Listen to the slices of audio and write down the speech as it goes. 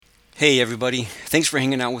Hey everybody, thanks for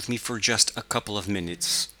hanging out with me for just a couple of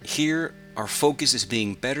minutes. Here, our focus is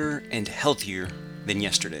being better and healthier than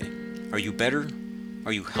yesterday. Are you better?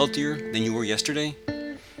 Are you healthier than you were yesterday?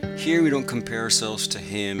 Here, we don't compare ourselves to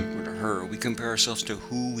him or to her, we compare ourselves to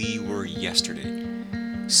who we were yesterday.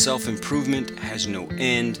 Self improvement has no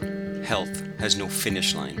end, health has no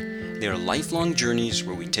finish line. They are lifelong journeys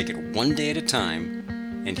where we take it one day at a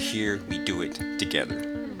time, and here we do it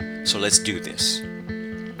together. So let's do this.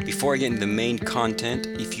 Before I get into the main content,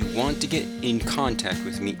 if you want to get in contact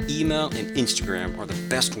with me, email and Instagram are the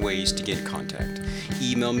best ways to get in contact.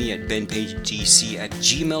 Email me at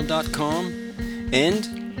benpagedc@gmail.com and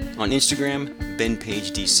on Instagram,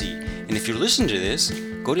 benpagedc. And if you're listening to this,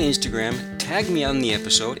 go to Instagram, tag me on the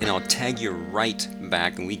episode, and I'll tag you right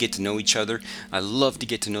back, and we get to know each other. I love to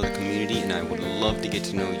get to know the community, and I would love to get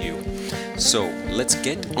to know you. So let's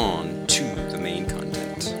get on to the main content.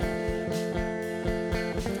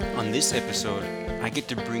 On this episode, I get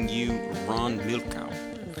to bring you Ron Milchiore,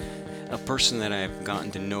 a person that I've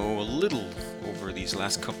gotten to know a little over these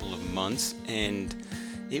last couple of months, and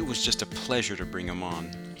it was just a pleasure to bring him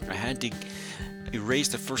on. I had to erase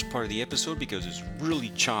the first part of the episode because it's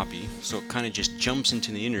really choppy, so it kind of just jumps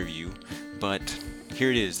into the interview, but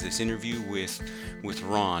here it is, this interview with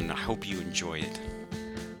Ron. I hope you enjoy it.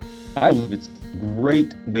 I believe it's a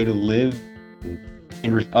great way to live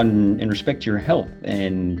in respect to your health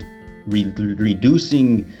and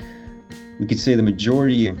reducing, we could say, the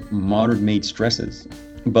majority of modern-made stresses.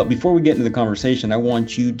 But before we get into the conversation, I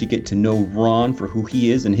want you to get to know Ron for who he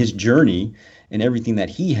is and his journey and everything that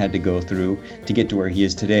he had to go through to get to where he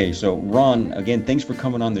is today. So Ron, again, thanks for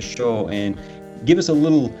coming on the show, and give us a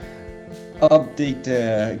little update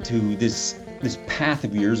to this path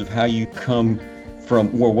of yours of how you come from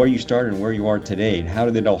where you started and where you are today. How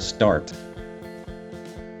did it all start?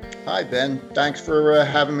 Hi, Ben. Thanks for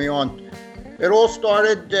having me on. It all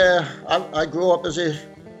started, I grew up as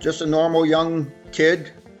just a normal young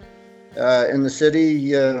kid in the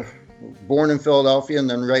city, born in Philadelphia and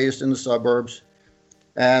then raised in the suburbs.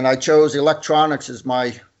 And I chose electronics as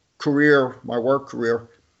my career, my work career.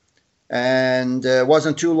 And it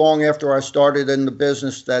wasn't too long after I started in the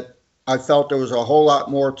business that I felt there was a whole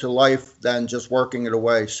lot more to life than just working it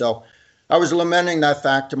away. So I was lamenting that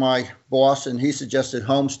fact to my boss, and he suggested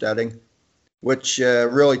homesteading, which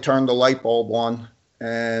really turned the light bulb on.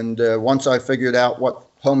 And once I figured out what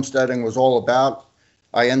homesteading was all about,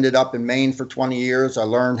 I ended up in Maine for 20 years. I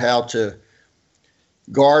learned how to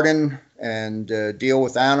garden and deal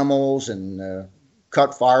with animals and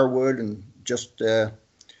cut firewood, and just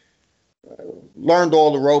learned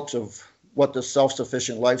all the ropes of what the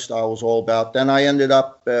self-sufficient lifestyle was all about. Then I ended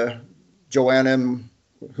up, Joanna,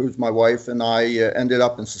 who's my wife, and I ended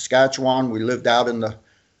up in Saskatchewan. We lived out in the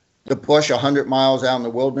bush, 100 miles out in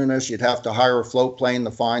the wilderness. You'd have to hire a float plane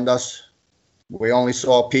to find us. We only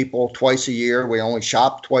saw people twice a year. We only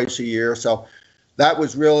shopped twice a year. So that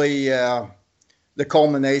was really the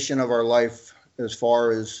culmination of our life as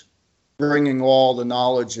far as bringing all the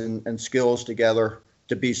knowledge and skills together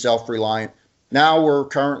to be self-reliant. Now we're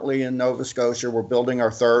currently in Nova Scotia. We're building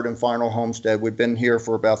our third and final homestead. We've been here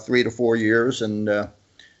for about 3 to 4 years, and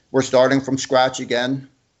we're starting from scratch again.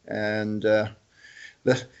 And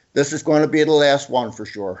this is going to be the last one for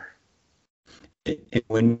sure.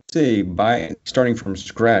 When you say starting from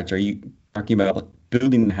scratch, are you talking about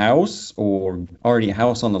building a house or already a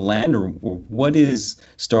house on the land, or what is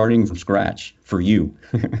starting from scratch for you?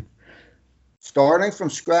 Starting from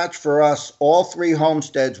scratch for us, all 3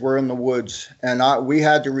 homesteads were in the woods, and we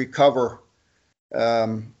had to recover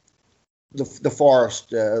the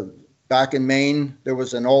forest. Back in Maine, there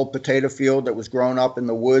was an old potato field that was grown up in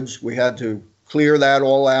the woods. We had to clear that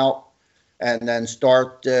all out and then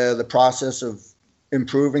start the process of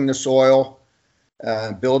improving the soil,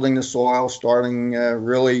 building the soil, starting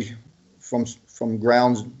really from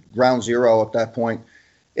ground zero at that point.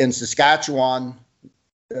 In Saskatchewan,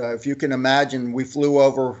 if you can imagine, we flew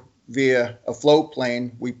over via a float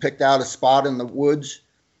plane. We picked out a spot in the woods.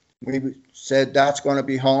 We said, that's going to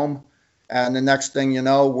be home. And the next thing you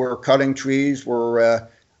know, we're cutting trees.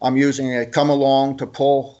 I'm using a come along to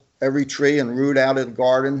pull every tree and root out of the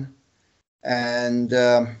garden. And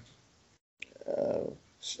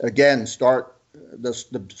again, start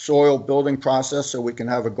the soil building process so we can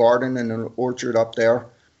have a garden and an orchard up there.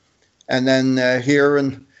 And then here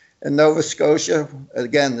in Nova Scotia,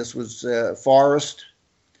 again, this was forest.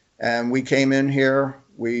 And we came in here.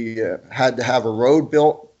 We had to have a road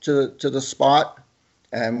built to the spot.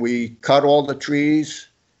 And we cut all the trees.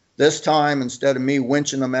 This time, instead of me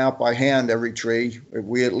winching them out by hand every tree,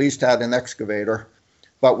 we at least had an excavator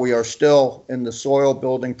but we are still in the soil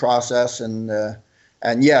building process. And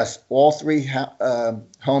yes, all three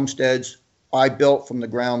homesteads I built from the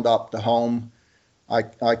ground up. The home,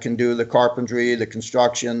 I can do the carpentry, the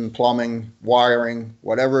construction, plumbing, wiring,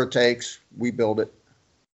 whatever it takes, we build it.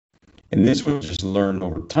 And this was just learned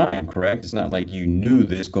over time, correct? It's not like you knew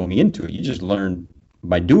this going into it. You just learned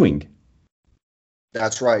by doing.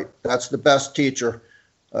 That's right. That's the best teacher.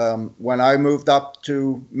 When I moved up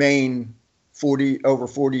to Maine over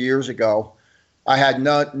 40 years ago, I had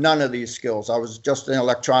none of these skills. I was just an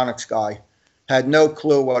electronics guy. Had no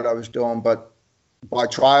clue what I was doing, but by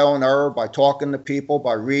trial and error, by talking to people,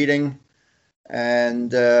 by reading,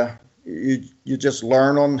 and you just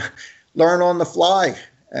learn on the fly.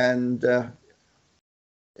 And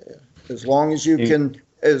as long as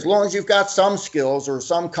you've got some skills or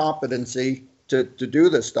some competency to do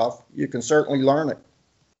this stuff, you can certainly learn it.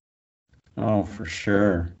 Oh, for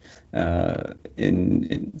sure.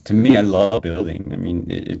 And to me, I love building. I mean,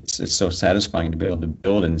 it's so satisfying to be able to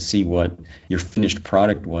build and see what your finished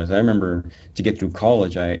product was. I remember to get through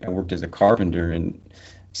college, I worked as a carpenter, and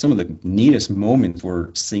some of the neatest moments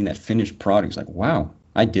were seeing that finished product. It's like, wow,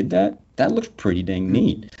 I did that. That looks pretty dang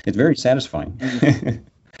neat. It's very satisfying.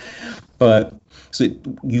 But so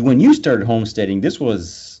when you started homesteading, this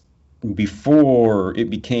was before it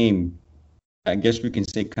became, I guess we can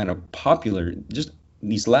say, kind of popular. Just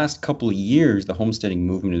these last couple of years, the homesteading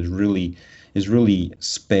movement is really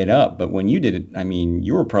sped up. But when you did it, I mean,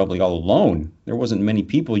 you were probably all alone. There wasn't many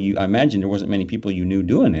people I imagine there wasn't many people you knew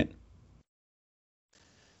doing it.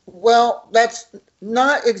 Well, that's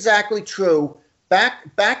not exactly true.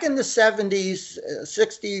 Back in the 70s,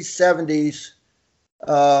 60s, 70s,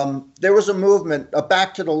 there was a movement, a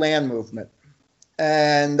back to the land movement.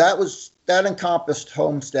 And that encompassed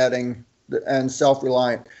homesteading and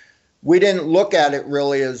self-reliant. We didn't look at it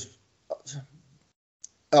really as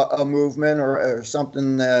a movement or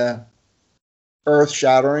something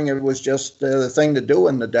earth-shattering. It was just the thing to do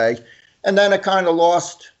in the day. And then it kind of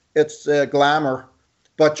lost its glamour.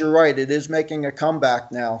 But you're right, it is making a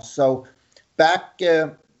comeback now. So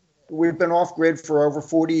we've been off-grid for over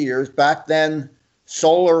 40 years. Back then,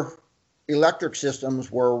 solar electric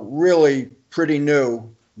systems were really pretty new,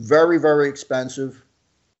 very, very expensive.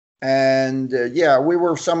 And we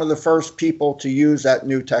were some of the first people to use that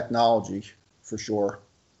new technology, for sure.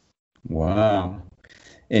 Wow.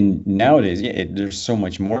 And nowadays, there's so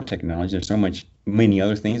much more technology. There's many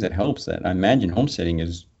other things that helps that. I imagine homesteading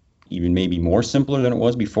is even maybe more simpler than it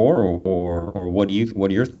was before, or what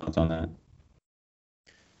are your thoughts on that?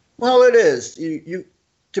 Well, it is. You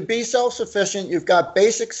to be self-sufficient, you've got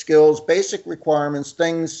basic skills, basic requirements,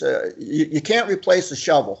 things you can't replace a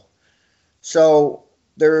shovel. So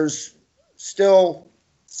there's still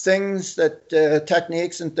things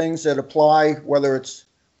techniques and things that apply, whether it's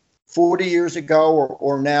 40 years ago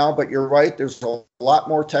or now, but you're right, there's a lot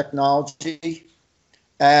more technology.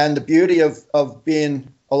 And the beauty of being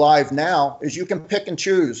alive now is you can pick and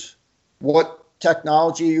choose what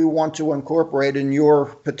technology you want to incorporate in your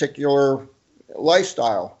particular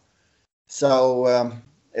lifestyle. So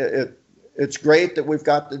it's great that we've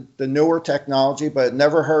got the newer technology, but it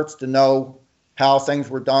never hurts to know how things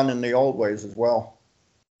were done in the old ways as well.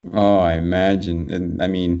 Oh, I imagine. And I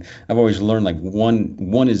mean, I've always learned like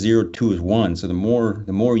one is zero, two is one. So the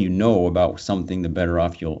more you know about something, the better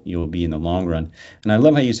off you'll be in the long run. And I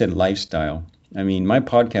love how you said lifestyle. I mean, my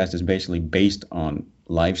podcast is basically based on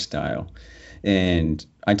lifestyle. And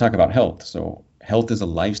I talk about health. So health is a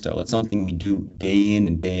lifestyle. It's something we do day in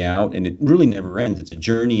and day out, and it really never ends. It's a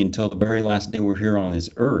journey until the very last day we're here on this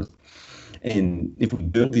earth. And if we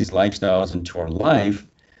build these lifestyles into our life,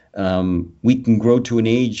 we can grow to an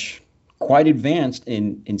age quite advanced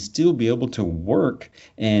and still be able to work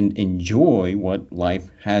and enjoy what life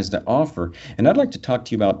has to offer. And I'd like to talk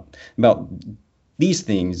to you about these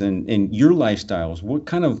things and your lifestyles. What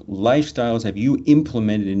kind of lifestyles have you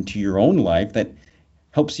implemented into your own life that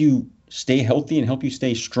helps you stay healthy and help you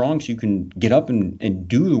stay strong so you can get up and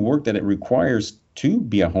do the work that it requires to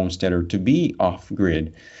be a homesteader, to be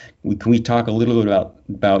off-grid? Can we talk a little bit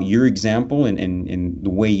about your example and the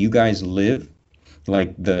way you guys live?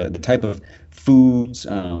 Like the type of foods,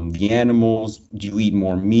 the animals, do you eat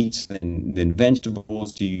more meats than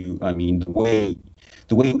vegetables? The way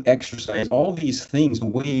you exercise, all these things, the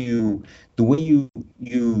way you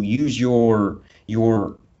use your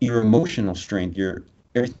emotional strength,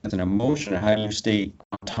 everything that's an emotion, how do you stay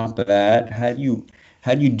on top of that? How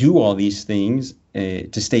do you do all these things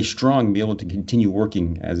to stay strong and be able to continue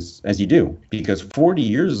working as you do? Because 40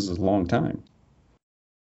 years is a long time.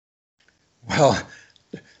 Well,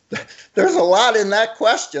 there's a lot in that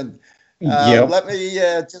question. Yep. Let me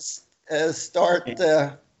just start.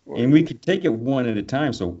 And we could take it one at a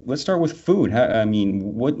time. So let's start with food. I mean,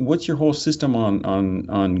 what's your whole system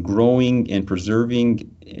on growing and preserving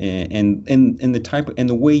and the type and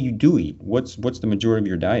the way you do eat? What's the majority of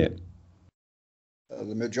your diet?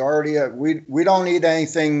 The majority of we don't eat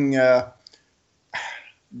anything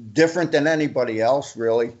different than anybody else,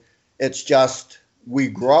 really. It's just we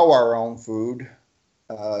grow our own food.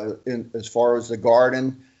 As far as the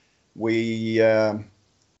garden, we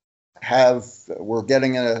we're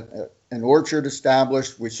getting an orchard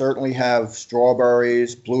established. We certainly have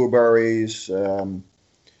strawberries, blueberries.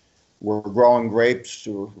 We're growing grapes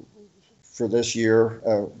for this year,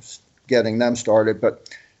 getting them started. But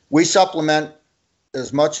we supplement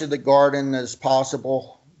as much of the garden as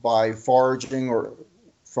possible by foraging or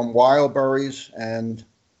from wild berries and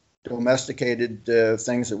domesticated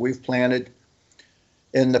things that we've planted.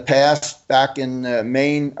 In the past, back in our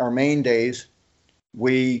Maine days,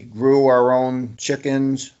 we grew our own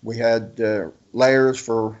chickens. We had layers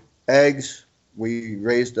for eggs. We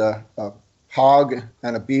raised a hog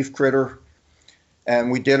and a beef critter. And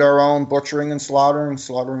we did our own butchering and slaughtering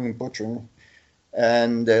and butchering,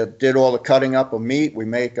 and did all the cutting up of meat. We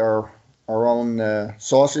make our own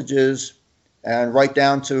sausages, and right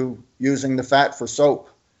down to using the fat for soap.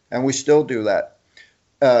 And we still do that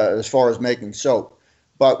as far as making soap.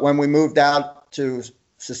 But when we moved out to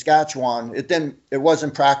Saskatchewan, it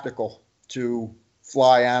wasn't practical to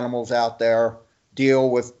fly animals out there,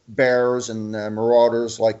 deal with bears and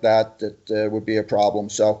marauders like that would be a problem.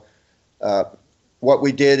 So what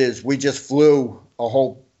we did is we just flew a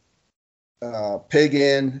whole pig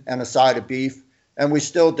in and a side of beef, and we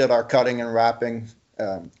still did our cutting and wrapping,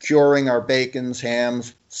 curing our bacons,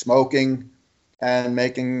 hams, smoking, and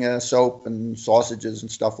making soap and sausages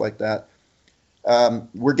and stuff like that.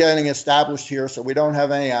 We're getting established here, so we don't have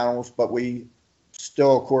any animals, but we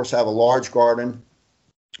still, of course, have a large garden.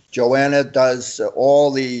 Joanna does all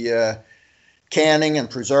the canning and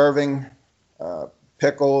preserving,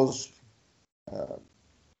 pickles,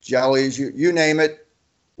 jellies, you name it.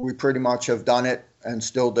 We pretty much have done it and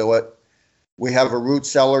still do it. We have a root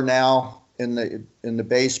cellar now in the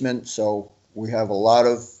basement, so we have a lot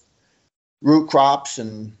of root crops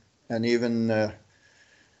and even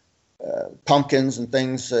pumpkins and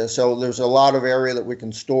things. So there's a lot of area that we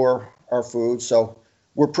can store our food. So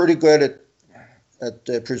we're pretty good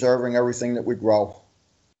at preserving everything that we grow.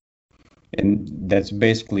 And that's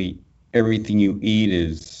basically everything you eat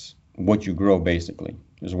is what you grow, basically,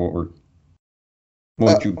 is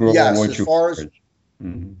what you grow, yes, what you forage.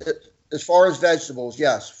 As far as vegetables,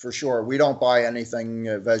 yes, for sure. We don't buy anything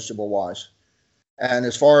vegetable-wise. And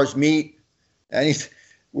as far as meat,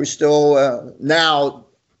 we still, now,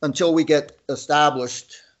 until we get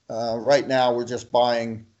established, right now we're just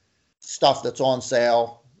buying stuff that's on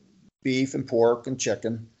sale, beef and pork and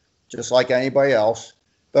chicken, just like anybody else.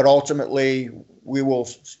 But ultimately, we will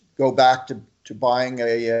go back to buying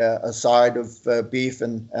a side of beef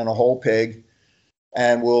and a whole pig,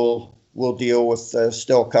 and we'll deal with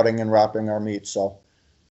still cutting and wrapping our meat. So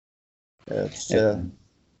it's the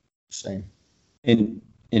same. In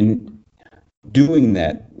doing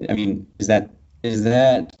that, I mean, is that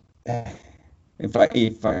if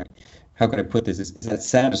I how could I put this? Is that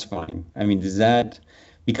satisfying? I mean, does that,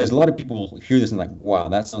 because a lot of people hear this and like, wow,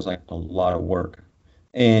 that sounds like a lot of work.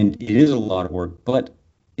 And it is a lot of work, but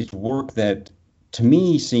it's work that to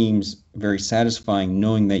me seems very satisfying,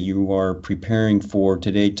 knowing that you are preparing for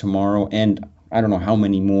today, tomorrow, and I don't know how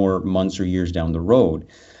many more months or years down the road.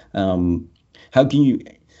 How can you,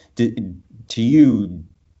 to you,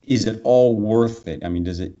 is it all worth it? I mean,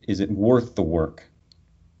 is it worth the work?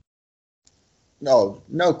 No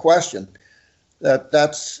question.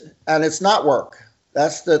 That's and it's not work.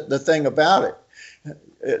 That's the thing about it.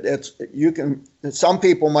 Some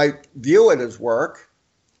people might view it as work.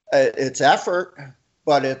 It's effort,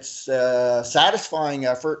 but it's satisfying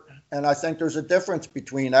effort. And I think there's a difference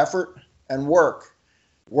between effort and work.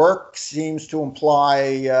 Work seems to imply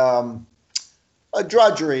a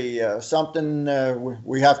drudgery, something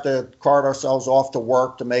we have to cart ourselves off to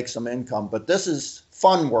work to make some income. But this is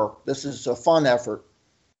fun work. This is a fun effort.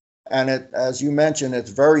 And as you mentioned, it's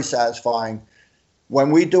very satisfying.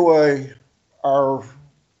 When we do our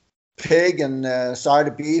pig and side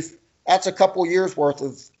of beef, that's a couple years worth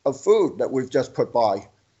of food that we've just put by.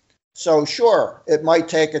 So sure, it might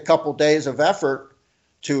take a couple days of effort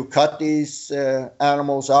to cut these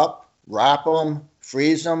animals up, wrap them,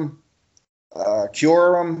 freeze them,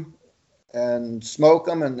 cure them, and smoke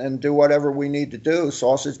them, and do whatever we need to do,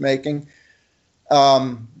 sausage making.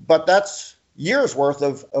 But that's years worth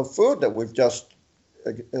of food that we've just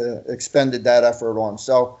expended that effort on.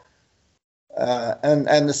 So,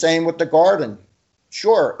 and the same with the garden.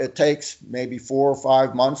 Sure, it takes maybe 4 or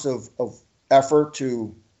 5 months of effort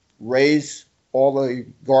to raise all the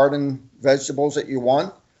garden vegetables that you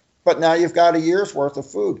want, but now you've got a year's worth of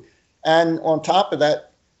food. And on top of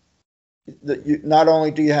that, not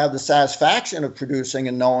only do you have the satisfaction of producing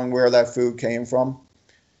and knowing where that food came from,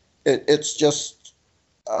 it's just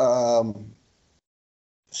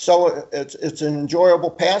so it's an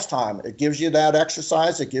enjoyable pastime. It gives you that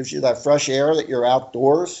exercise. It gives you that fresh air that you're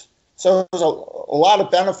outdoors. So there's a lot of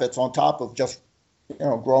benefits on top of just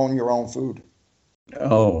growing your own food.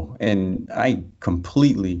 Oh, and I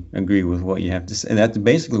completely agree with what you have to say. And that's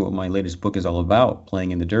basically what my latest book is all about,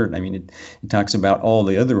 playing in the dirt. I mean, it talks about all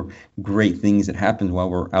the other great things that happen while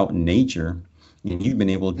we're out in nature. And you've been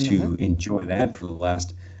able to enjoy that for the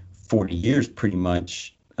last 40 years, pretty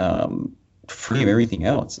much free of everything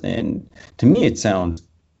else. And to me, it sounds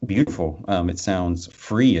beautiful. It sounds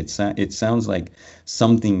free. It sounds like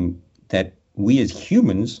something that we as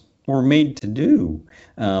humans were made to do.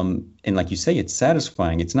 And like you say, it's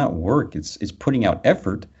satisfying. It's not work. It's putting out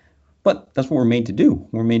effort, but that's what we're made to do.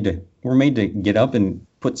 We're made to get up and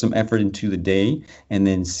put some effort into the day and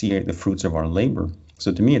then see the fruits of our labor.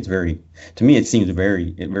 So to me, it seems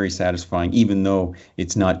very satisfying, even though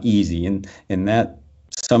it's not easy. And that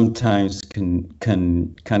sometimes can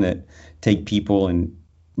kind of take people and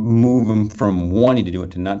move them from wanting to do it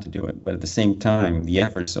to not to do it. But at the same time, the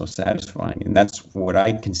effort is so satisfying. And that's what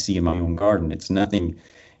I can see in my own garden. It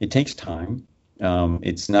takes time.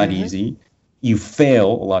 It's not easy. You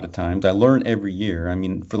fail a lot of times. I learn every year. I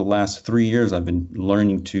mean, for the last 3 years, I've been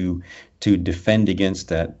learning to defend against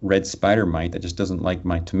that red spider mite that just doesn't like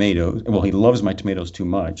my tomatoes. Well, he loves my tomatoes too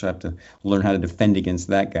much. I have to learn how to defend against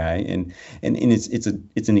that guy. And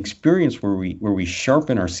it's an experience where we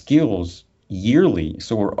sharpen our skills yearly.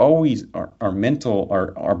 So we're always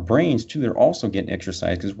our brains too, they're also getting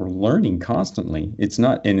exercise because we're learning constantly.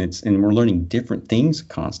 And we're learning different things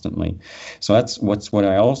constantly. So that's what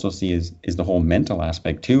I also see is the whole mental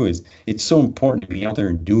aspect too. Is it's so important to be out there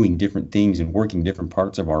and doing different things and working different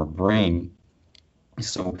parts of our brain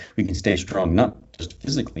so we can stay strong, not just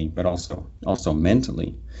physically but also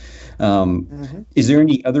mentally. Is there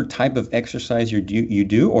any other type of exercise you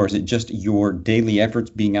do, or is it just your daily efforts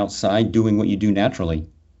being outside doing what you do naturally?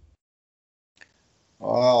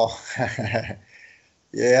 Well,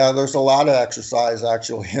 yeah, there's a lot of exercise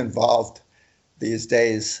actually involved these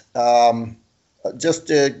days.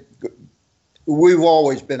 We've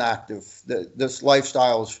always been active. This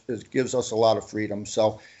lifestyle gives us a lot of freedom.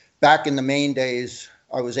 So back in the Maine days,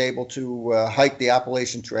 I was able to hike the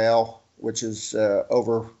Appalachian Trail, which is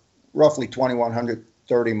over roughly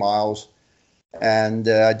 2,130 miles. And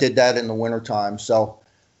I did that in the wintertime. So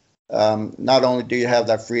not only do you have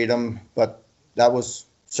that freedom, but that was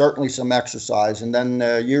certainly some exercise. And then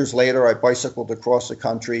years later, I bicycled across the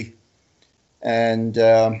country. And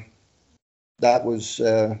that was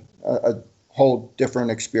a whole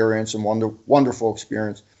different experience and wonderful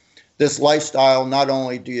experience. This lifestyle, not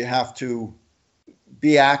only do you have to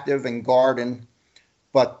be active and garden,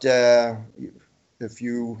 but if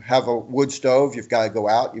you have a wood stove, you've got to go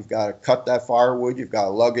out, you've got to cut that firewood, you've got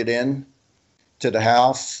to lug it in to the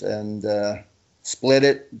house and split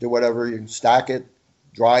it, do whatever, you stack it,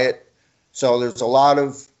 dry it. So there's a lot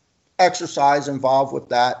of exercise involved with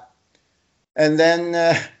that. And then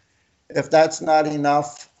if that's not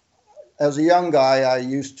enough, as a young guy, I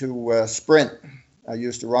used to sprint. I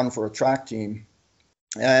used to run for a track team.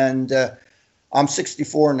 And I'm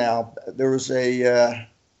 64 now. There was a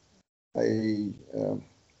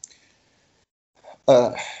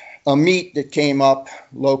meet that came up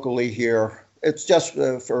locally here. It's just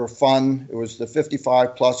for fun. It was the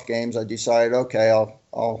 55 plus games. I decided, okay,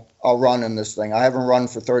 I'll run in this thing. I haven't run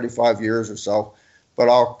for 35 years or so, but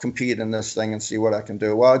I'll compete in this thing and see what I can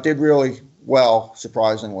do. Well, I did really well,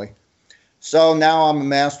 surprisingly. So now I'm a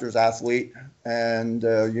master's athlete, and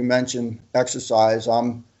you mentioned exercise.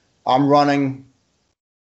 I'm running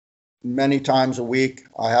many times a week.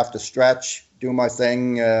 I have to stretch, do my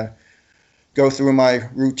thing, go through my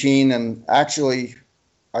routine, and actually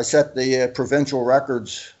I set the provincial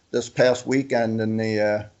records this past weekend in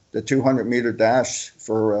the 200-meter dash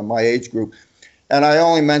for my age group. And I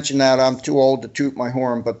only mention that, I'm too old to toot my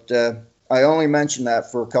horn, but I only mention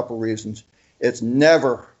that for a couple reasons. It's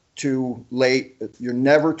never too late. You're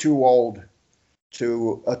never too old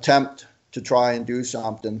to attempt to try and do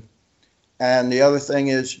something. And the other thing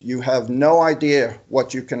is, you have no idea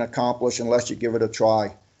what you can accomplish unless you give it a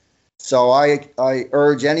try. So I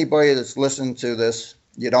urge anybody that's listening to this,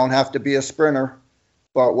 you don't have to be a sprinter,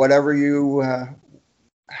 but whatever you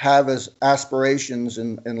have as aspirations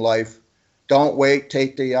in life, don't wait.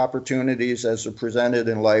 Take the opportunities as they're presented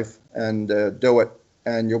in life and do it,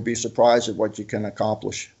 and you'll be surprised at what you can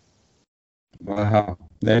accomplish. Wow.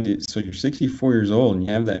 That is, so you're 64 years old and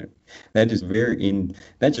you have that. That is very in,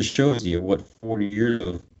 that just shows you what 40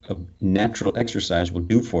 years of natural exercise will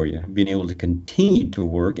do for you. Being able to continue to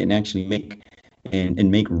work and actually make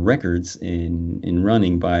and make records in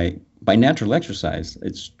running by natural exercise.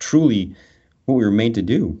 It's truly what we were made to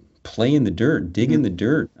do. Play in the dirt, dig in the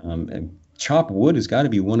dirt. And chop wood has got to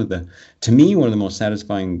be one of the, to me, one of the most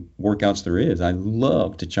satisfying workouts there is. I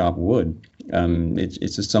love to chop wood.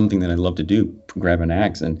 It's just something that I love to do, grab an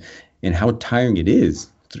axe, and how tiring it is.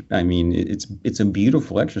 I mean, it's a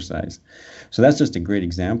beautiful exercise. So that's just a great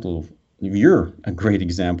example of, you're a great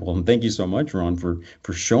example. And thank you so much, Ron, for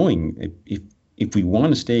showing if we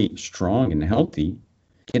want to stay strong and healthy,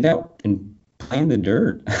 get out and play in the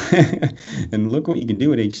dirt. And look what you can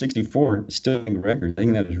do at age 64, still making records. I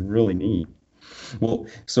think that is really neat. Well,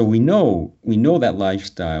 so we know that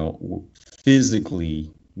lifestyle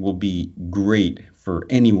physically will be great for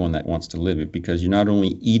anyone that wants to live it, because you're not only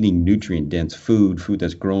eating nutrient dense food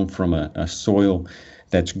that's grown from a soil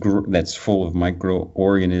that's full of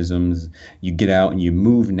microorganisms. You get out and you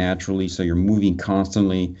move naturally, so you're moving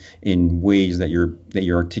constantly in ways that you're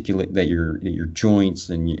articulate, that your joints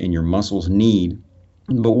and your muscles need.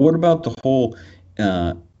 But what about the whole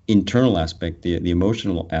internal aspect, the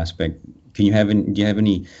emotional aspect? Do you have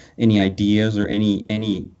any ideas or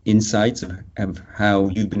any insights of how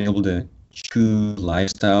you've been able to choose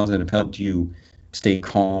lifestyles that have helped you stay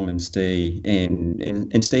calm and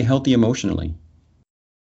stay healthy emotionally?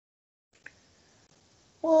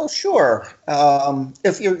 Well, sure.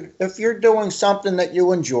 If you're doing something that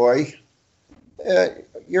you enjoy, uh,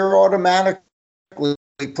 you're automatically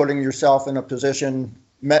putting yourself in a position,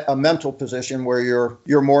 a mental position where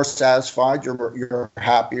you're more satisfied, you're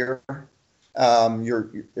happier.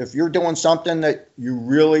 If you're doing something that you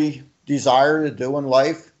really desire to do in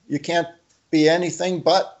life, you can't be anything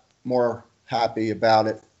but more happy about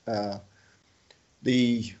it.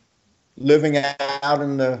 The living out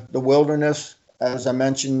in the wilderness, as I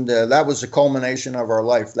mentioned, that was the culmination of our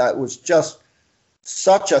life. That was just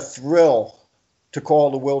such a thrill to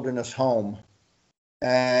call the wilderness home.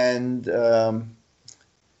 And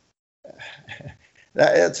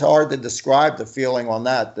it's hard to describe the feeling on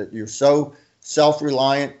that you're so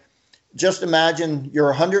self-reliant. Just imagine you're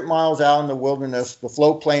 100 miles out in the wilderness. The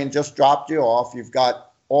float plane just dropped you off. You've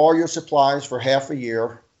got all your supplies for half a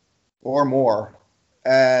year or more.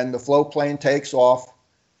 And the float plane takes off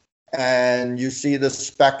and you see the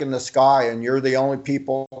speck in the sky and you're the only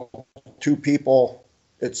two people,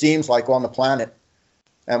 it seems like, on the planet.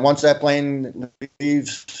 And once that plane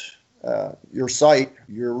leaves your sight,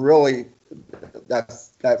 you're really,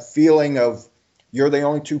 that feeling of you're the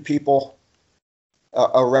only two people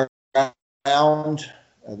around.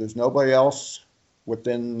 There's nobody else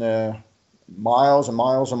within miles and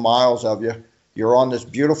miles and miles of you. You're on this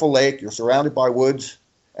beautiful lake. You're surrounded by woods,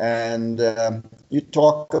 and you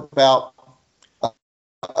talk about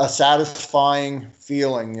a satisfying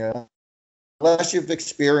feeling. Unless you've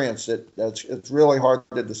experienced it, it's really hard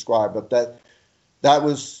to describe. But that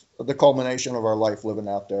was the culmination of our life living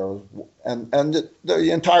out there, and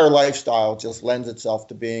the entire lifestyle just lends itself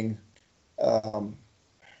to being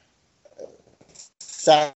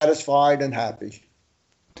satisfied and happy.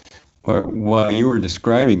 While you were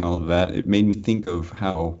describing all of that, it made me think of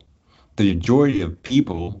how the majority of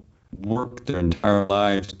people work their entire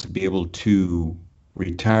lives to be able to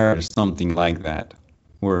retire to something like that,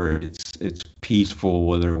 where it's peaceful,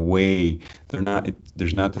 where there's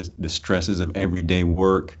not the stresses of everyday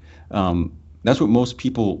work. That's what most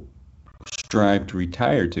people strive to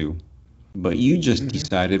retire to. But you just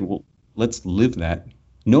decided, well, let's live that,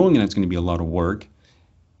 knowing that it's going to be a lot of work,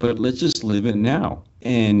 but let's just live it now.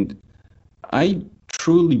 And I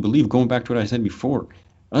truly believe, going back to what I said before,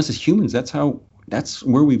 us as humans, that's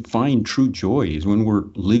where we find true joy, is when we're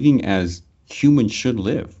living as humans should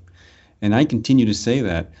live. And I continue to say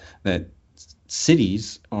that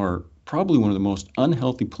cities are probably one of the most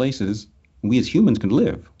unhealthy places we as humans can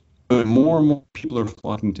live. But more and more people are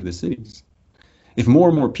flocking to the cities. If more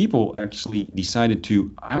and more people actually decided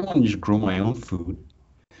to, I want to just grow my own food.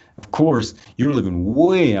 Of course, you're living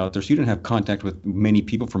way out there, so you don't have contact with many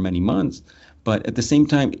people for many months. But at the same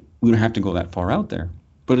time, we don't have to go that far out there.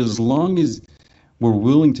 But as long as we're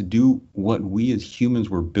willing to do what we as humans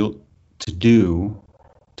were built to do,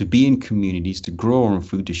 to be in communities, to grow our own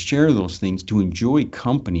food, to share those things, to enjoy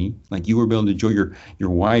company, like you were able to enjoy your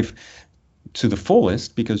wife to the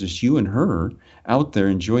fullest because it's you and her out there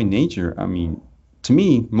enjoying nature. I mean, to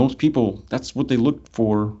me, most people, that's what they look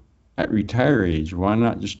for at retire age. Why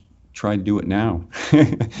not just try to do it now?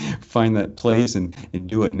 Find that place and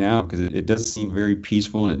do it now, because it does seem very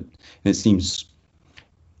peaceful, and it seems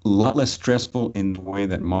a lot less stressful in the way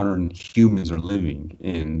that modern humans are living.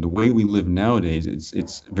 And the way we live nowadays,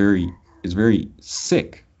 it's very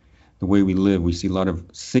sick. The way we live, we see a lot of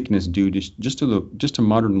sickness due just to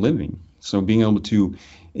modern living. So being able to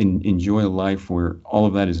enjoy a life where all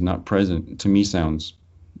of that is not present, to me sounds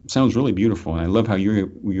really beautiful. And I love how you're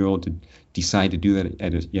able to decide to do that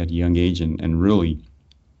at a young age, and really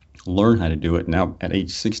learn how to do it. Now at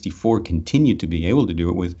age 64, continue to be able to do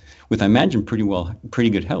it with I imagine pretty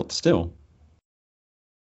good health still.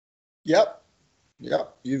 Yep,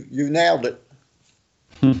 yep, you nailed it.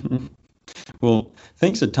 Well,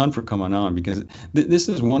 thanks a ton for coming on, because this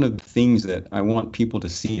is one of the things that I want people to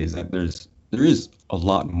see, is that there is a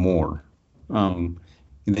lot more um,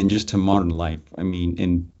 than just to modern life. I mean,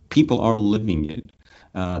 and people are living it,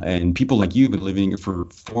 and people like you have been living it for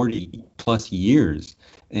 40 plus years,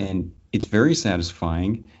 and it's very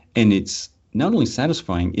satisfying. And it's not only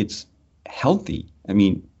satisfying, it's healthy. I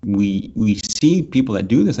mean, we see people that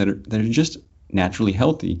do this that are just naturally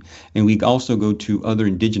healthy. And we also go to other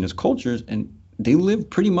indigenous cultures, and they live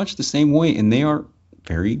pretty much the same way, and they are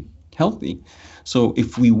very healthy. So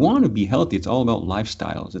if we want to be healthy, it's all about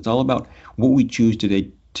lifestyles. It's all about what we choose today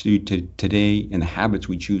to do today, and the habits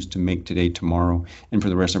we choose to make today, tomorrow, and for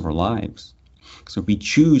the rest of our lives. So if we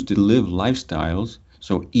choose to live lifestyles,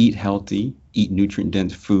 so eat healthy, eat nutrient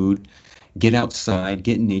dense food, get outside,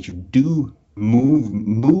 get in nature, do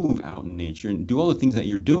move out in nature, and do all the things that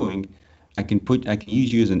you're doing. I can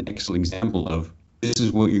use you as an excellent example of this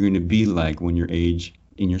is what you're going to be like when you're age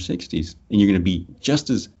in your 60s, and you're going to be just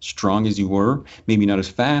as strong as you were, maybe not as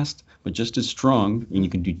fast, but just as strong, and you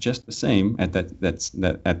can do just the same at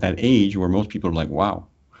that age where most people are like, wow,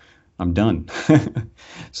 I'm done.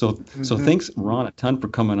 So Hmm. thanks, Ron, a ton for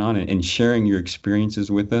coming on and sharing your experiences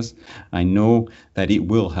with us. I know that it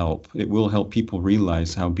will help. It will help people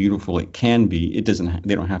realize how beautiful it can be.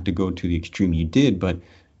 They don't have to go to the extreme you did, but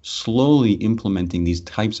slowly implementing these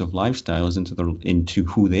types of lifestyles into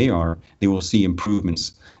who they are, they will see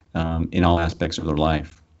improvements in all aspects of their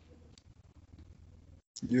life.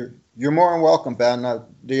 You're more than welcome, Ben.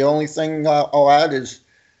 The only thing I'll add is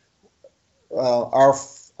our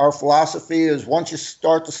philosophy is once you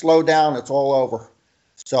start to slow down, it's all over.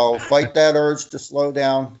 So fight that urge to slow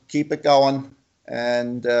down, keep it going,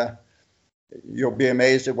 and you'll be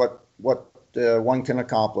amazed at what one can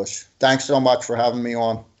accomplish. Thanks so much for having me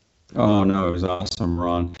on. Oh no, it was awesome,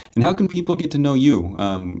 Ron. And how can people get to know you?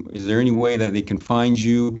 Is there any way that they can find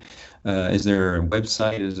you? Is there a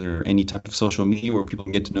website? Is there any type of social media where people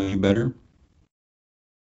can get to know you better?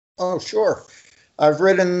 Oh, sure. I've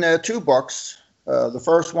written two books. The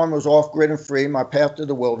first one was Off Grid and Free, My Path to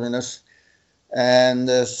the Wilderness. And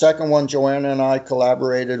the second one, Joanna and I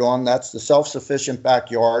collaborated on, that's The Self Sufficient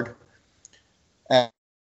Backyard.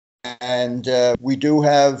 And we do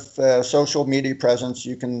have social media presence.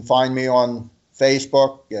 You can find me on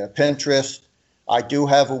Facebook, Pinterest. I do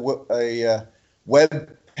have a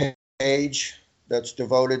web page that's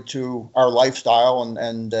devoted to our lifestyle,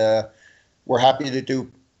 and we're happy to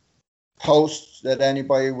do posts that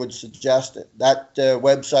anybody would suggest. That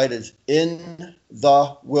website is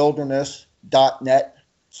inthewilderness.net.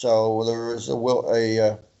 So there is a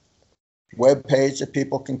web page that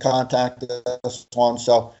people can contact us on.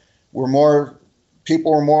 So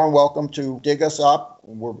people are more than welcome to dig us up.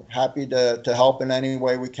 We're happy to help in any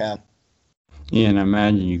way we can. Yeah, and I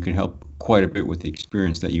imagine you can help quite a bit with the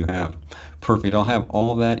experience that you have. Perfect. I'll have all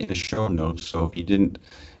of that in the show notes. So if you didn't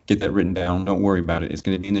get that written down, don't worry about it. It's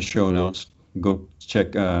going to be in the show notes. Go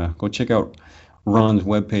check out Ron's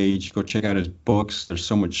webpage. Go check out his books. There's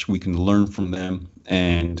so much we can learn from them.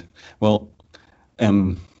 And well,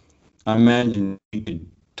 um, I imagine we could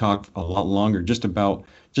talk a lot longer just about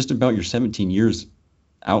your 17 years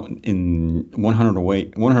out in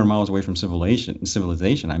 100 miles away from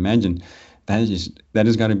civilization. I imagine that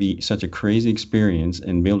has got to be such a crazy experience,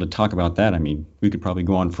 and be able to talk about that. I mean, we could probably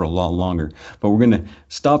go on for a lot longer, but we're going to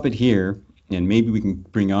stop it here, and maybe we can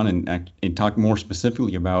bring on and talk more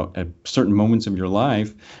specifically about certain moments of your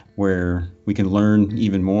life where we can learn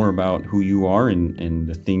even more about who you are, and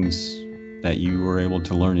the things that you were able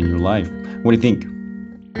to learn in your life. What do you think?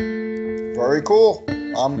 Very cool.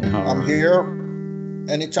 I'm All here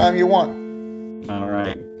anytime you want. all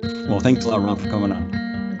right. Well, thanks a lot, Ron, for coming on.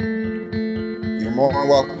 You're more than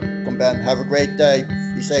welcome, Ben. Have a great day.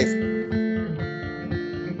 Be safe.